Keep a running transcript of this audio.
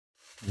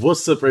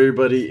What's up,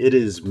 everybody? It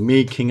is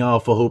me,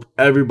 KiNGAlpha. Hope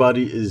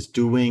everybody is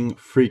doing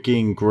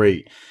freaking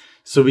great.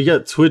 So we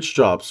got Twitch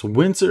drops,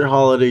 winter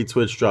holiday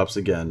Twitch drops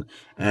again.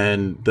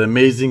 And the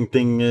amazing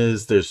thing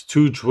is there's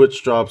two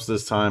Twitch drops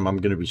this time. I'm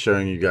going to be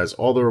sharing you guys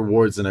all the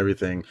rewards and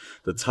everything,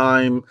 the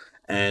time,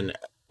 and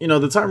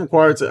the time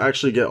required to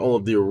actually get all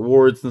of the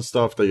rewards and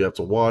stuff that you have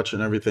to watch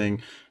and everything,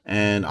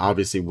 and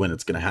obviously when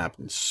it's going to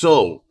happen.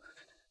 So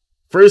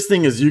first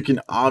thing is, you can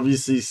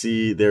obviously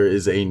see there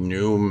is a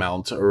new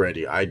mount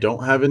already. I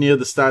don't have any of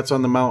the stats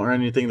on the mount or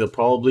anything. They'll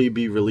probably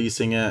be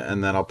releasing it,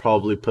 and then I'll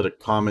probably put a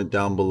comment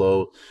down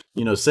below,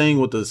 saying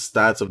what the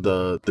stats of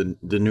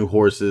the new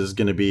horse is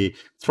going to be.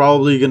 It's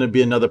probably going to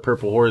be another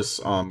purple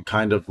horse,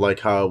 kind of like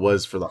how it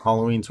was for the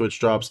Halloween Twitch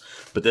drops,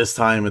 but this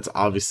time it's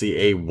obviously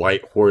a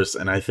white horse,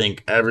 and I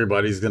think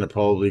everybody's going to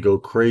probably go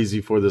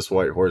crazy for this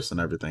white horse and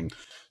everything.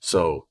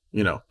 So,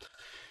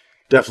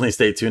 definitely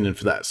stay tuned in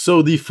for that.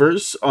 So the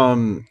first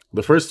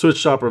Twitch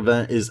shop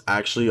event is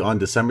actually on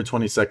December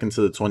 22nd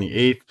to the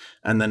 28th,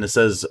 and then it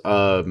says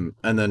and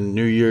then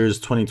New Year's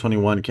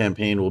 2021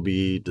 campaign will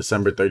be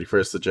December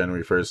 31st to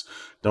January 1st.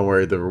 Don't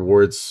worry, the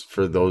rewards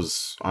for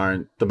those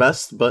aren't the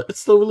best, but it's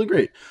still really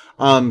great.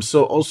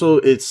 So also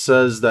it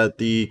says that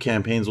the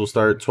campaigns will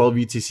start 12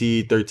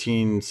 UTC,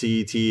 13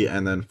 CET,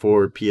 and then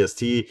 4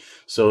 PST.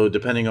 So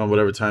depending on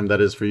whatever time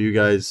that is for you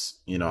guys,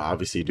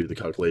 obviously do the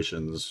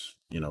calculations,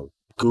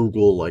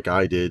 Google like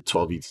I did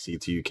 12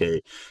 UTC to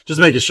UK, just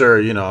making sure,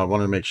 I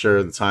want to make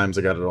sure the times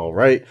I got it all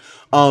right.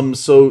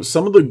 So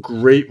some of the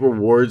great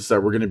rewards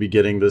that we're going to be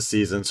getting this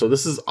season. So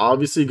this is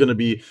obviously going to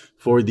be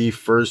for the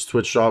first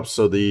Twitch drop.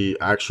 So the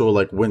actual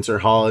like winter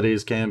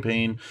holidays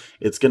campaign,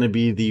 it's going to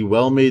be the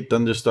well-made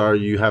Thunderstar.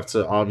 You have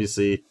to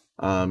obviously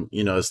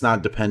it's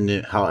not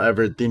dependent.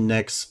 However, the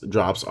next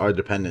drops are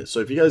dependent. So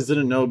if you guys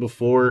didn't know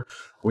before,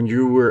 when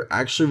you were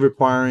actually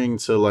requiring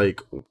to like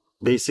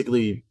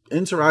basically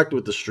interact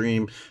with the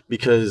stream,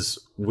 because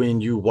when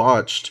you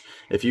watched,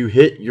 if you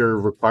hit your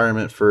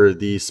requirement for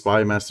the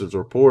Spy Master's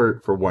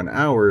report for 1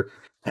 hour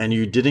and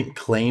you didn't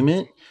claim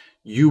it,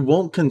 you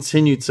won't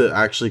continue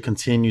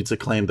to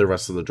claim the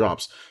rest of the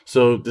drops.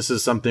 So this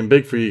is something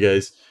big for you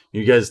guys.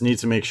 You guys need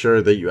to make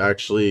sure that you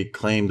actually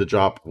claim the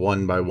drop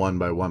one by one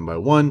by one by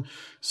one.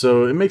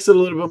 So it makes it a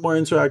little bit more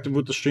interactive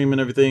with the stream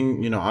and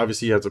everything.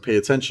 Obviously you have to pay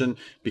attention,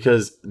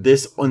 because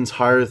this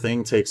entire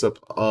thing takes up,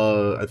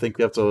 I think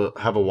we have to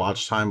have a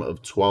watch time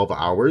of 12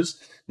 hours.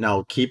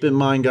 Now, keep in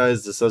mind,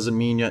 guys, this doesn't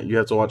mean you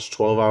have to watch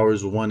 12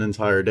 hours one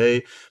entire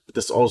day, but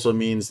this also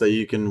means that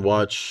you can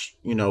watch,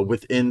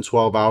 within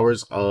 12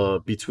 hours,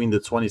 between the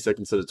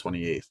 22nd to the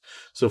 28th.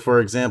 So for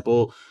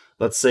example,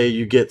 let's say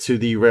you get to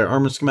the rare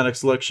armor schematic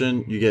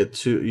selection, you get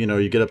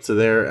up to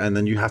there, and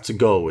then you have to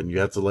go, and you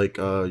have to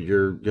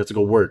you have to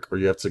go work, or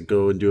you have to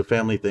go and do a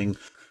family thing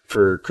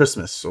for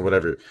Christmas or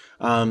whatever.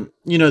 Then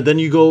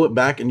you go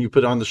back and you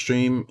put on the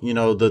stream,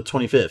 the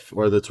 25th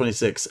or the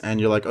 26th,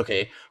 and you're like,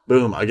 okay,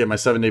 boom, I get my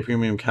 7-day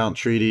premium count,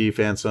 treaty,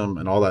 phantom,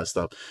 and all that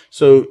stuff.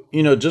 So,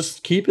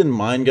 just keep in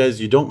mind, guys,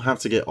 you don't have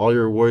to get all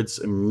your rewards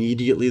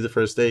immediately the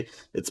first day.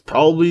 It's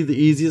probably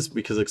the easiest,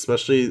 because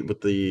especially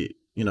with the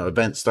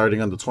event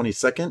starting on the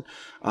 22nd,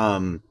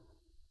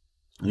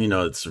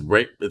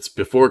 it's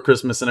before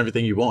Christmas and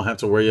everything. You won't have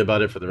to worry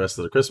about it for the rest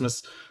of the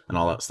Christmas and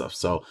all that stuff.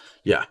 So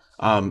yeah,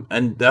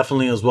 and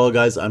definitely as well,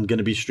 guys, I'm going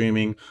to be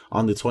streaming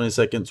on the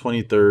 22nd,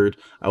 23rd.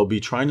 I'll be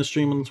trying to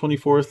stream on the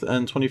 24th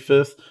and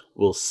 25th.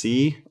 We'll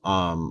see.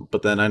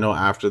 But then I know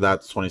after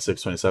that,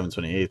 26th, 27th,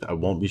 28th, I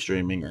won't be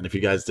streaming. And if you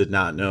guys did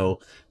not know,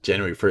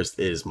 January 1st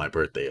is my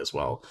birthday as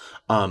well.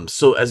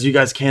 So as you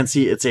guys can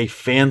see, it's a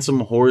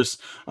phantom horse.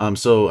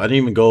 So I didn't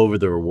even go over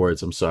the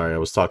rewards. I'm sorry. I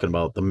was talking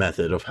about the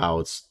method of how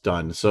it's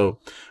done. So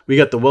we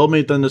got the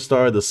well-made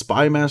Thunderstar, the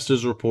Spy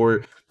Master's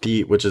report,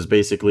 which is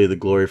basically the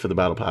glory for the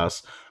battle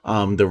pass,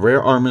 the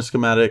rare armor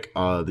schematic,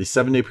 the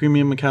 7-day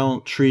premium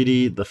account,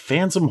 treaty, the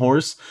phantom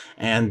horse,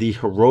 and the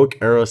heroic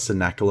era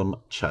cenaculum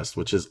chest,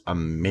 which is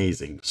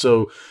amazing.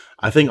 So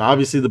I think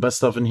obviously the best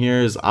stuff in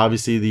here is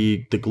obviously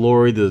the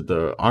glory,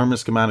 the armor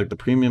schematic, the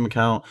premium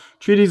account.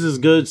 Treaties is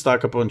good.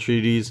 Stock up on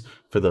treaties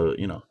for the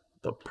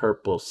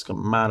purple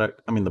schematic,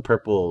 the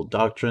purple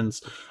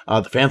doctrines.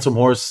 The phantom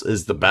horse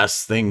is the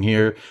best thing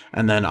here,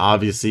 and then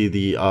obviously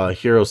the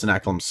hero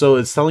cenaculum. So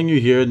it's telling you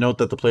here, note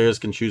that the players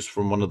can choose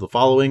from one of the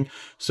following.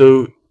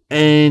 So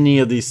any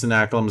of these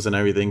cenaculums and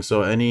everything.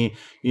 So any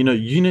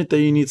unit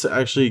that you need to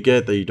actually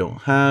get that you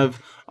don't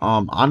have.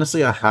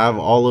 Honestly, I have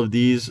all of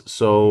these,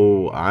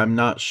 so I'm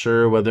not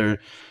sure whether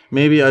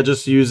maybe I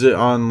just use it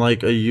on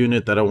like a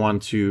unit that I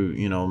want to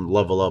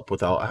level up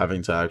without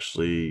having to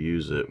actually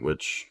use it,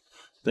 which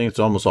I think it's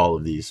almost all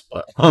of these.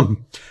 But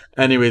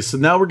anyway, so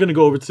now we're going to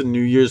go over to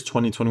New Year's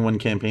 2021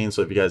 campaign.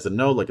 So if you guys didn't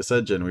know, like I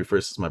said, January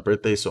 1st is my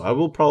birthday, so I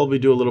will probably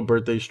do a little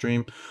birthday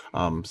stream.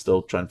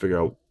 Still trying to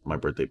figure out my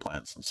birthday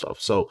plans and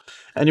stuff. So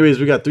anyways,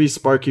 we got 3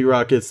 Sparky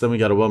Rockets, then we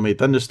got a well-made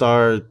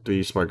Thunderstar,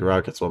 3 Sparky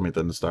Rockets, well-made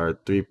Thunderstar,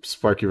 3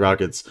 Sparky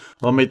Rockets,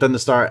 well-made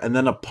Thunderstar, and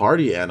then a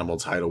party animal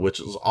title, which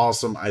is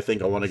awesome. I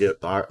think I want to get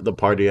the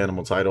party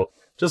animal title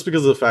just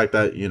because of the fact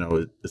that,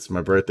 it's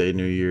my birthday,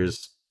 New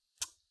Year's.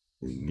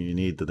 you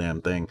need the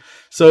damn thing.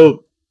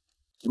 So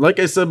like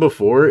I said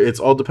before, it's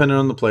all dependent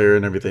on the player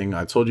and everything.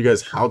 I told you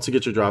guys how to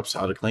get your drops,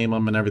 how to claim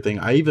them and everything.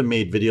 I even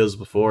made videos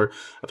before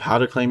of how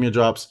to claim your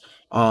drops.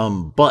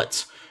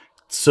 But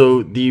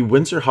so the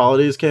Winter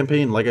Holidays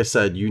campaign, like I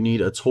said, you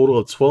need a total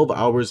of 12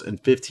 hours and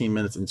 15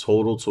 minutes in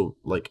total to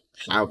like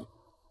have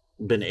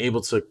been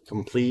able to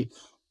complete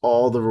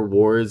all the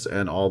rewards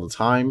and all the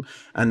time.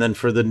 And then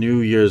for the New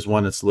Year's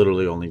one, it's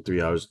literally only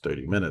 3 hours and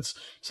 30 minutes.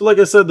 So like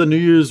I said, the New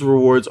Year's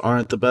rewards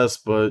aren't the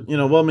best, but you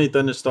know, well made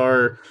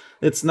Thunderstar,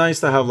 it's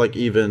nice to have like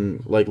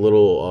even like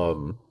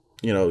little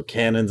you know,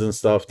 cannons and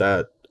stuff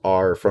that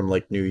are from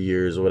like New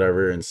Year's or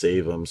whatever and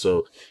save them.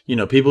 So, you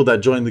know, people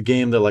that join the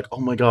game, they're like,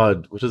 "Oh my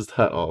god, what is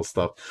that all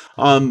stuff?"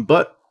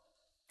 But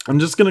I'm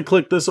just going to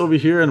click this over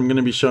here and I'm going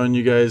to be showing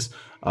you guys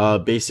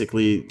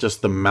basically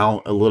just the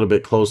mount a little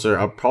bit closer.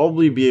 I'll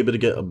probably be able to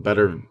get a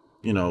better,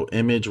 you know,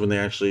 image when they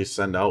actually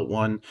send out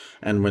one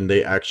and when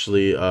they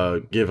actually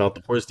give out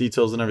the horse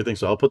details and everything.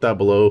 So I'll put that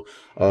below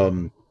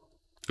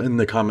in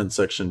the comment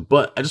section.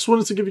 But I just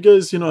wanted to give you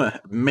guys, you know, a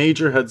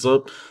major heads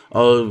up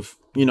of,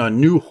 you know, a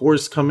new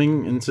horse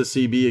coming into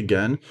CB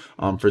again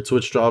for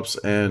Twitch drops,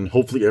 and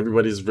hopefully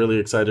everybody's really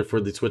excited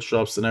for the Twitch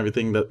drops and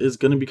everything that is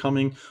going to be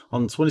coming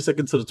on the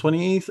 22nd to the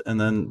 28th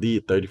and then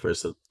the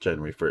 31st of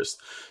January 1st.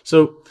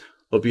 So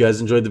hope you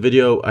guys enjoyed the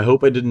video. I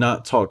hope I did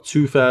not talk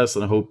too fast,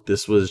 and I hope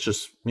this was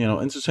just, you know,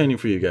 entertaining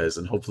for you guys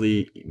and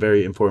hopefully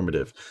very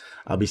informative.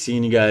 I'll be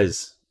seeing you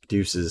guys.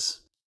 Deuces.